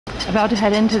About to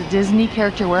head into the Disney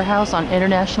Character Warehouse on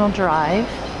International Drive.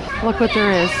 Look what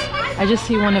there is. I just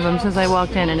see one of them since I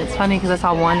walked in, and it's funny because I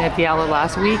saw one at the outlet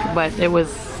last week, but it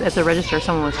was at the register,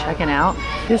 someone was checking out.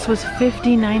 This was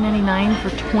 $59.99 for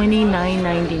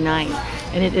 $29.99,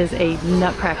 and it is a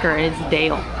nutcracker, and it's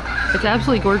Dale. It's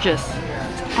absolutely gorgeous.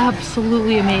 It's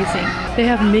absolutely amazing. They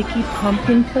have Mickey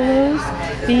pumpkin pillows.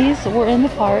 These were in the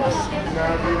parks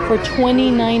for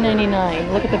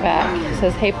 $29.99. Look at the back. It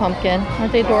says, "Hey Pumpkin."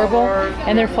 Aren't they adorable?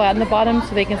 And they're flat in the bottom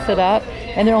so they can sit up.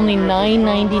 And they're only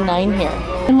 $9.99 here.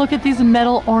 And look at these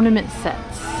metal ornament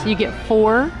sets. You get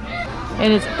 4,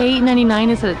 and it's $8.99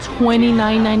 instead of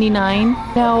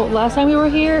 $29.99. Now, last time we were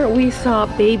here, we saw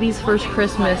Baby's First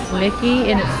Christmas Mickey,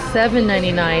 and it's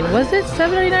 $7.99. Was it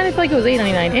 $7.99? I feel like it was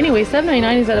 $8.99. Anyway,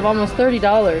 $7.99 instead of almost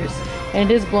 $30, and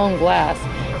it is blown glass.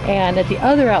 And at the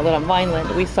other outlet on Vineland,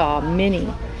 we saw Minnie,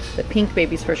 the pink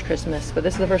Baby's First Christmas, but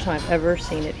this is the first time I've ever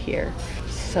seen it here.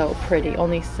 So pretty,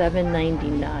 only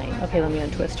 $7.99. Okay, let me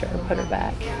untwist her and put her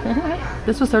back.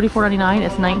 This was $34.99,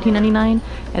 it's $19.99,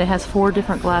 and it has 4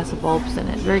 different glass bulbs in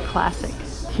it. Very classic.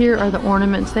 Here are the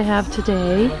ornaments they have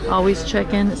today. Always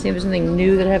check in, see if there's anything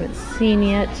new that I haven't seen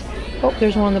yet. Oh,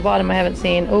 there's one on the bottom I haven't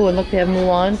seen. Oh, and look, they have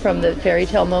Mulan from the Fairy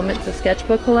Tale Moments, the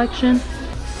sketchbook collection.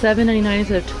 $7.99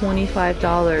 instead of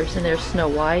 $25, and there's Snow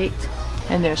White.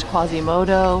 And there's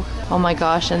Quasimodo. Oh my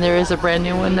gosh, and there is a brand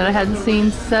new one that I hadn't seen.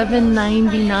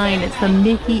 $7.99. It's the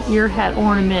Mickey ear hat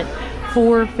ornament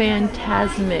for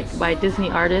Fantasmic by Disney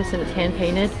artists, and it's hand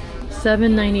painted.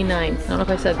 $7.99. I don't know if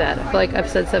I said that. I feel like I've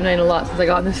said $7.99 a lot since I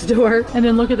got in the store. And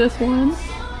then look at this one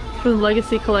from the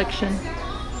Legacy Collection.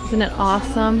 Isn't it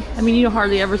awesome? I mean, you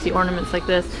hardly ever see ornaments like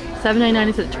this. $7.99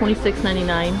 instead of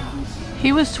 $26.99.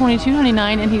 He was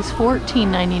 $22.99 and he's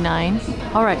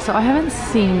 $14.99. All right, so I haven't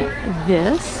seen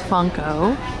this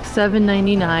Funko,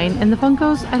 $7.99. And the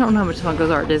Funkos, I don't know how much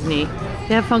Funkos are at Disney.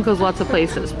 They have Funkos lots of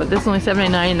places, but this is only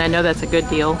 $7.99, and I know that's a good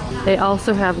deal. They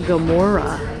also have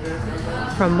Gamora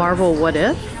from Marvel What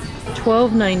If,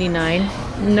 $12.99.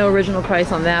 No original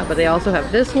price on that, but they also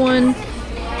have this one,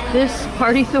 this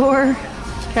Party Thor,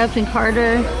 Captain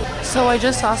Carter. So I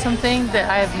just saw something that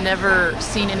I have never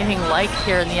seen anything like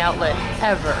here in the outlet,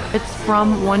 ever. It's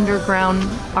from Wonderground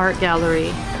Art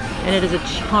Gallery, and it is a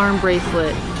charm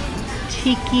bracelet.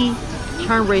 Tiki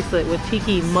charm bracelet with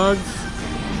tiki mugs,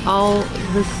 all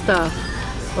this stuff.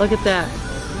 Look at that.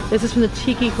 This is from the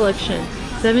Tiki collection.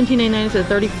 $17.99 instead of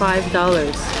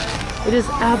 $35. It is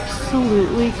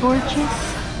absolutely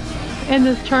gorgeous. And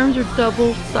the charms are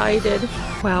double-sided.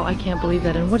 Wow, I can't believe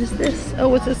that. And what is this?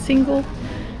 Oh, it's a single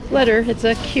letter. It's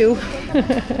a Q.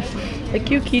 A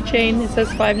Q keychain. It says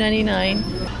 $5.99.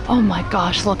 Oh my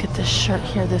gosh, look at this shirt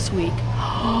here this week.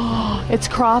 It's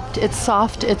cropped, it's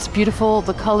soft, it's beautiful.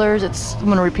 The colors, I'm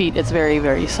gonna repeat, it's very,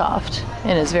 very soft.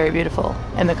 And it's very beautiful.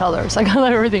 And the colors, I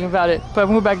love everything about it. But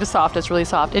when we're back to soft, it's really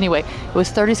soft. Anyway, it was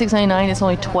 $36.99, it's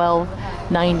only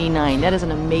 $12.99. That is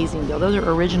an amazing deal. Those are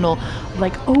original,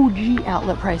 like OG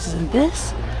outlet prices. And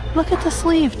this, look at the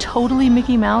sleeve, totally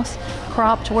Mickey Mouse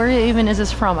cropped. Where even is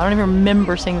this from? I don't even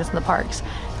remember seeing this in the parks.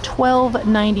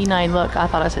 $12.99. Look, I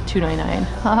thought I said $2.99.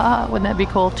 Haha, wouldn't that be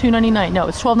cool? $2.99. No,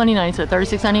 it's $12.99 instead of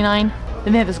 $36.99.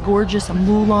 Then they have this gorgeous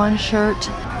Mulan shirt.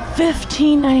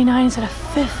 $15.99 instead of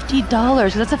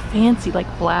 $50. That's a fancy like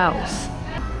blouse.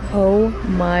 Oh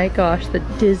my gosh, the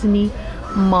Disney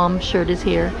mom shirt is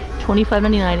here.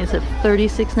 $25.99 instead of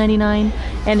 $36.99.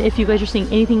 And if you guys are seeing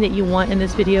anything that you want in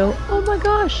this video, oh my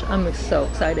gosh, I'm so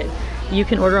excited. You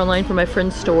can order online from my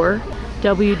friend's store,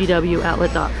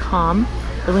 wdwoutlet.com.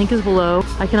 The link is below.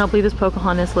 I cannot believe this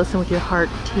Pocahontas Listen With Your Heart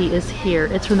tee is here.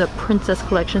 It's from the Princess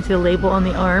Collection. See the label on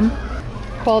the arm?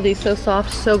 Quality is so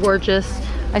soft, so gorgeous.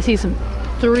 I see some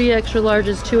 3 extra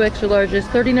larges, 2 extra larges,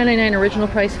 $30.99 original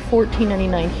price,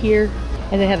 $14.99 here.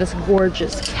 And they have this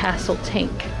gorgeous castle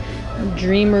tank.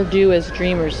 Dreamer do as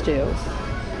dreamers do.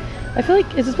 I feel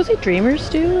like, is it supposed to say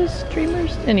dreamers do as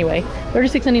dreamers? Anyway,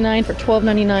 $36.99 for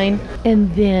 $12.99.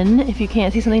 And then, if you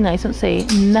can't see something nice, don't say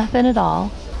nothing at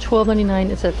all.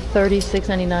 $12.99, it's at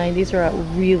 $36.99. These are at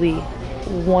really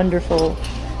wonderful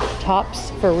tops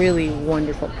for really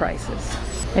wonderful prices.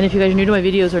 And if you guys are new to my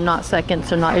videos, they're not seconds,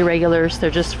 they're not irregulars,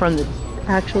 they're just from the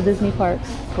actual Disney parks.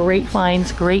 Great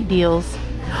finds, great deals.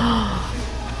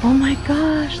 Oh my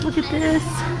gosh, look at this.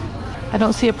 I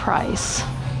don't see a price.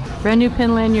 Brand new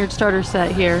pin lanyard starter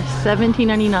set here,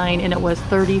 $17.99, and it was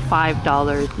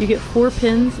 $35. You get 4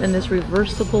 pins in this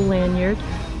reversible lanyard.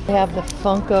 They have the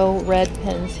Funko red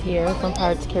pins here from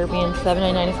Pirates of the Caribbean,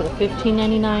 $7.99 instead of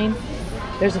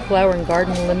 $15.99. There's a Flower and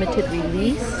Garden limited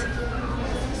release,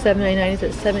 $7.99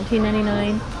 instead of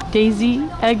 $17.99. Daisy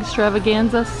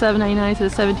Extravaganza, $7.99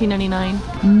 instead of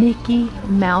 $17.99. Mickey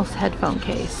Mouse headphone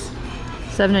case,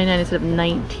 $7.99 instead of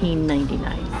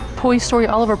 $19.99. Toy Story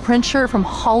Oliver print shirt from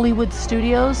Hollywood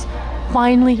Studios,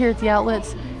 finally here at the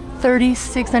outlets.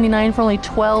 $36.99 for only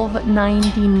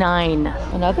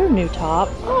 $12.99. Another new top.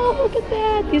 Oh, look at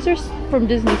that. These are from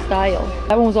Disney Style.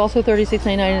 That one was also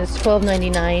 $36.99 and it's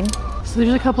 $12.99. So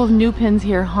there's a couple of new pins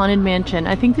here. Haunted Mansion.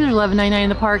 I think these are $11.99 in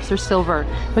the parks. They're silver,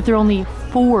 but they're only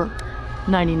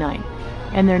 $4.99.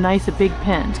 And they're nice, a big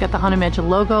pin. It's got the Haunted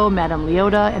Mansion logo, Madame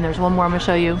Leota, and there's one more I'm gonna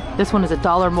show you. This one is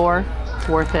 $1 more. It's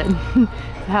worth it. The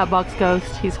Hatbox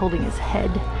Ghost. He's holding his head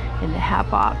in the hat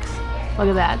box. Look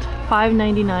at that,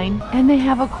 $5.99. And they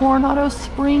have a Coronado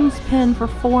Springs pin for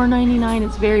 $4.99.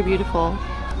 It's very beautiful.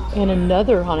 And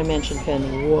another Haunted Mansion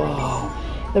pin. Whoa.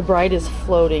 The bride is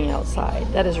floating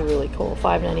outside. That is really cool.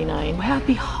 $5.99.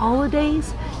 Happy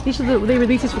holidays. They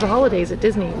release these for the holidays at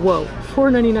Disney. Whoa.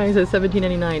 $4.99 instead of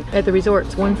 $17.99 at the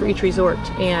resorts. One for each resort.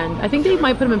 And I think they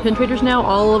might put them in pin traders now,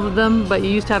 all of them, but you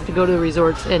used to have to go to the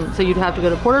resorts. And so you'd have to go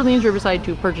to Port Orleans Riverside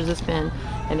to purchase this pin.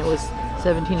 And it was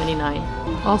 $17.99.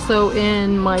 Also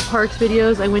in my parks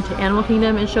videos, I went to Animal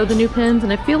Kingdom and showed the new pins,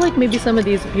 and I feel like maybe some of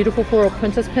these beautiful floral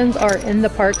princess pins are in the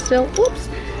park still. Oops,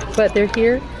 but they're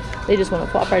here. They just want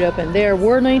to pop right open. They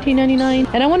were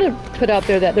 $19.99, and I want to put out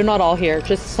there that they're not all here,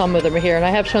 just some of them are here, and I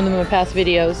have shown them in past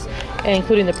videos,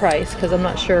 including the price, because I'm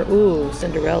not sure. Ooh,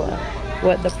 Cinderella,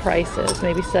 what the price is.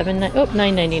 Maybe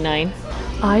 $9.99.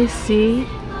 I see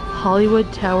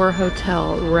Hollywood Tower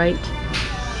Hotel right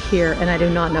here, and I do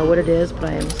not know what it is, but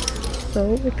I am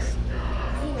so excited.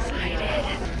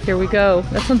 Here we go.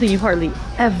 That's something you hardly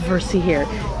ever see here.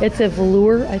 It's a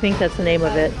velour, I think that's the name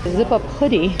of it. A zip-up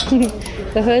hoodie.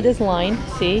 The hood is lined,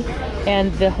 see?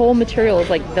 And the whole material is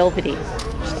like velvety.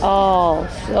 Just all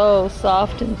so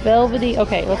soft and velvety.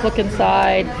 Okay, let's look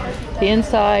inside. The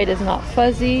inside is not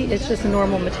fuzzy, it's just a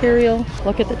normal material.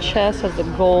 Look at the chest, has the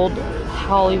gold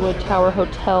Hollywood Tower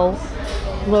Hotel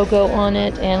logo on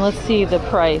it, and let's see the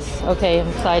price. Okay, I'm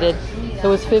excited. It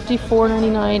was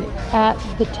 $54.99 at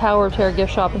the Tower of Terror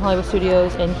gift shop in Hollywood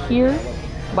Studios, and here,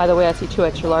 by the way, I see 2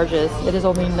 extra larges. It is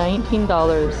only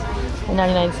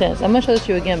 $19.99. I'm gonna show this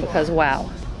to you again because wow.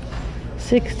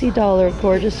 $60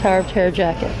 gorgeous Tower of Terror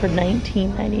jacket for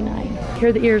 $19.99. Here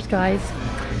are the ears, guys.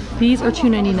 These are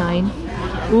 $2.99.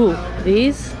 Ooh,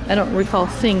 these I don't recall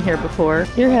seeing here before.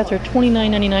 Ear hats are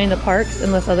 $29.99 in the parks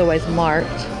unless otherwise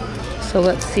marked. So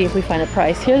let's see if we find a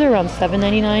price. Here they're around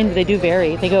 $7.99, but they do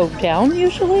vary. They go down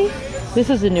usually. This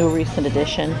is a new recent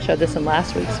edition. Showed this in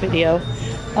last week's video.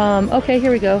 Okay,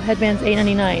 here we go. Headbands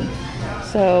 $8.99.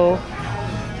 So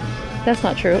that's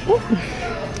not true. Ooh.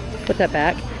 Put that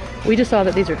back. We just saw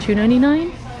that these are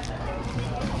 $2.99.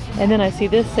 And then I see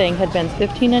this saying headbands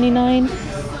 $15.99.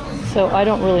 So I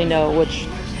don't really know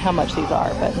how much these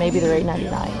are, but maybe they're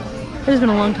 $8.99. It's been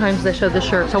a long time since I showed this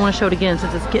shirt, so I want to show it again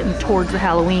since it's getting towards the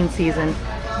Halloween season.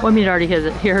 Well, I mean, it already has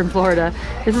it here in Florida.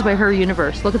 This is by Her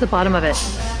Universe. Look at the bottom of it.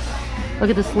 Look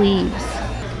at the sleeves.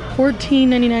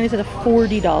 $14.99 instead of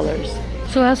 $40.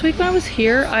 So last week when I was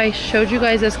here, I showed you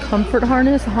guys this comfort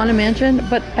harness, the Haunted Mansion,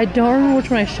 but I don't remember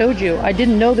which one I showed you. I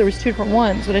didn't know there was 2 different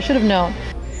ones, but I should have known.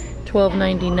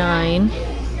 $12.99.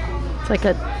 It's like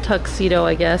a tuxedo,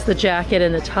 I guess, the jacket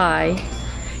and the tie.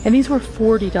 And these were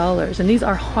 $40, and these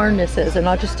are harnesses, they're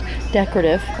not just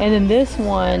decorative. And then this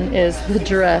one is the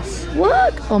dress.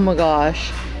 Look! Oh my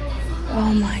gosh.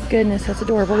 Oh my goodness, that's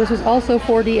adorable. This was also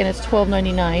 $40 and it's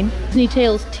 $12.99. Disney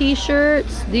Tales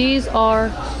t-shirts. These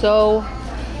are so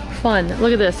fun.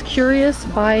 Look at this. Curious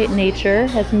by Nature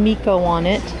has Miko on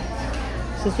it.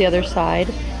 This is the other side.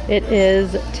 It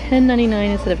is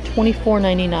 $10.99 instead of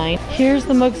 $24.99. Here's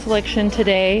the mug selection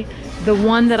today. The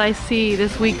one that I see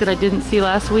this week that I didn't see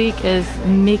last week is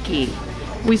Mickey.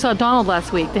 We saw Donald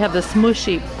last week. They have the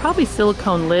smushy, probably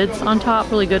silicone lids on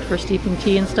top, really good for steeping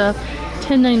tea and stuff.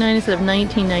 $10.99 instead of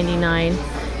 $19.99.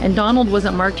 And Donald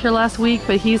wasn't marked here last week,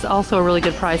 but he's also a really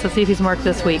good price. Let's see if he's marked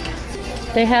this week.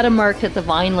 They had him marked at the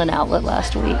Vineland outlet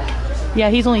last week.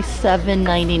 Yeah, he's only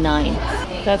 $7.99.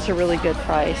 That's a really good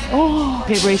price. Oh,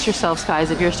 okay, brace yourselves, guys.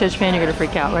 If you're a Stitch fan, you're gonna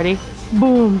freak out. Ready?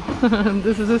 Boom.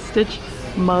 This is a Stitch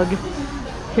mug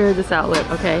here at this outlet.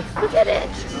 Okay, look at it.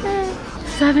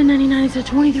 $7.99 instead of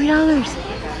 $23.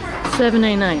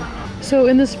 $7.99. So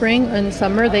in the spring and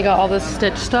summer, they got all this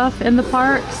Stitch stuff in the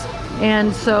parks,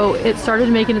 and so it started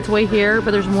making its way here,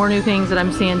 but there's more new things that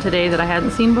I'm seeing today that I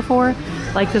hadn't seen before,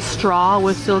 like the straw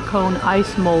with silicone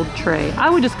ice mold tray.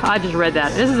 I just read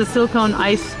that. This is a silicone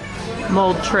ice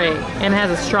mold tray, and it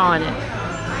has a straw in it.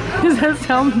 Does that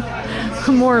sound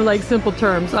more like simple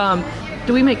terms?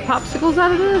 Do we make popsicles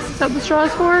out of this? Is that what the straw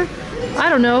is for? I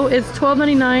don't know, it's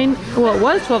 $12.99. Well, it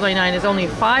was $12.99, it's only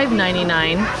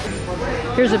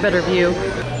 $5.99. Here's a better view.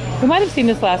 We might have seen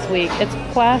this last week. It's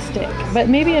plastic, but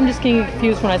maybe I'm just getting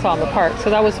confused when I saw it in the park.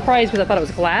 So I was surprised because I thought it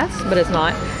was glass, but it's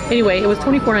not. Anyway, it was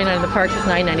 $24.99 in the parks. It's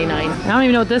 $9.99. I don't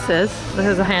even know what this is. This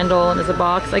has a handle and it's a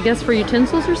box, I guess for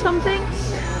utensils or something.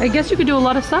 I guess you could do a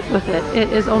lot of stuff with it.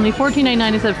 It is only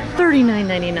 $14.99 instead of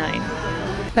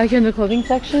 $39.99. Back here in the clothing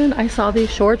section, I saw these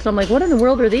shorts and I'm like, what in the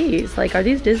world are these? Like, are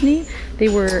these Disney? They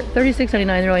were $36.99,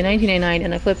 they're only $19.99,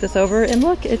 and I flipped this over and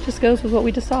look, it just goes with what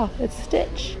we just saw. It's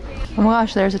Stitch. Oh my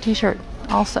gosh, there's a t-shirt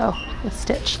also with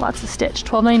Stitch, lots of Stitch.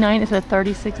 $12.99 instead of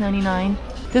 $36.99.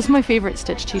 This is my favorite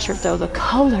Stitch t-shirt though, the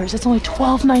colors, it's only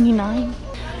 $12.99.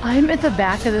 I'm at the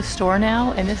back of the store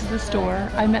now, and this is the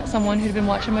store. I met someone who'd been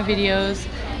watching my videos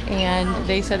and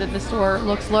they said that the store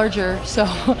looks larger, so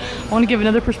I want to give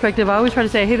another perspective. I always try to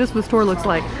say, hey, this is what the store looks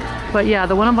like. But yeah,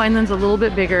 the one on Vineland's a little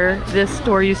bit bigger. This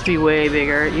store used to be way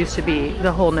bigger. It used to be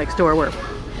the whole next door where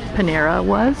Panera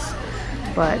was,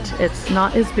 but it's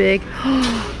not as big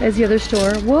as the other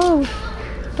store. Whoa,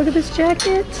 look at this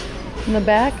jacket in the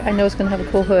back. I know it's gonna have a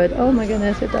cool hood. Oh my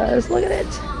goodness, it does. Look at it.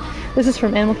 This is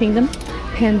from Animal Kingdom.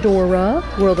 Pandora,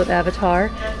 World of Avatar.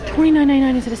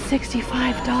 $29.99 instead of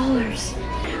 $65.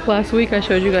 Last week I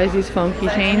showed you guys these foam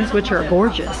keychains, which are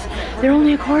gorgeous. They're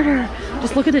only $1/4.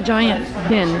 Just look at the giant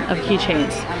bin of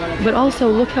keychains. But also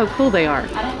look how cool they are.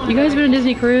 You guys been on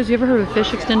Disney Cruise? You ever heard of a fish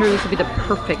extender? This would be the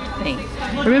perfect thing.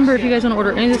 Remember, if you guys want to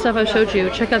order any of the stuff I showed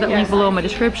you, check out that link below in my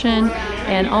description.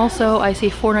 And also, I see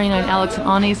 $4.99 Alex and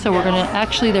Ani, so we're gonna,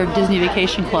 actually they're Disney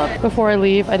Vacation Club. Before I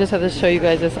leave, I just have to show you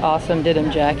guys this awesome denim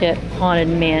jacket. Haunted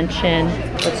Mansion.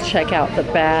 Let's check out the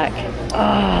back.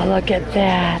 Oh, look at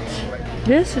that.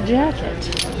 This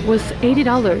jacket was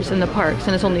 $80 in the parks,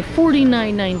 and it's only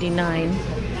 $49.99.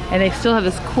 And they still have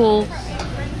this cool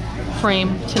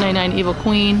frame, $10.99 Evil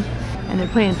Queen. And they're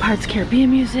playing Pirates of the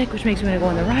Caribbean music, which makes me want to go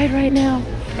on the ride right now.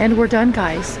 And we're done,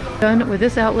 guys. Done with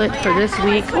this outlet for this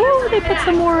week. Oh, they put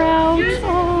some more out.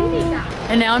 Oh.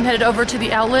 And now I'm headed over to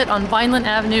the outlet on Vineland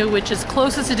Avenue, which is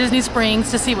closest to Disney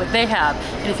Springs, to see what they have.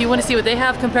 And if you want to see what they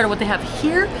have compared to what they have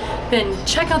here, then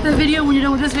check out the video when you're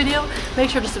done with this video. Make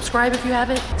sure to subscribe if you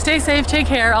haven't. Stay safe, take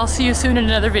care. I'll see you soon in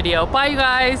another video. Bye, you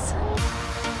guys.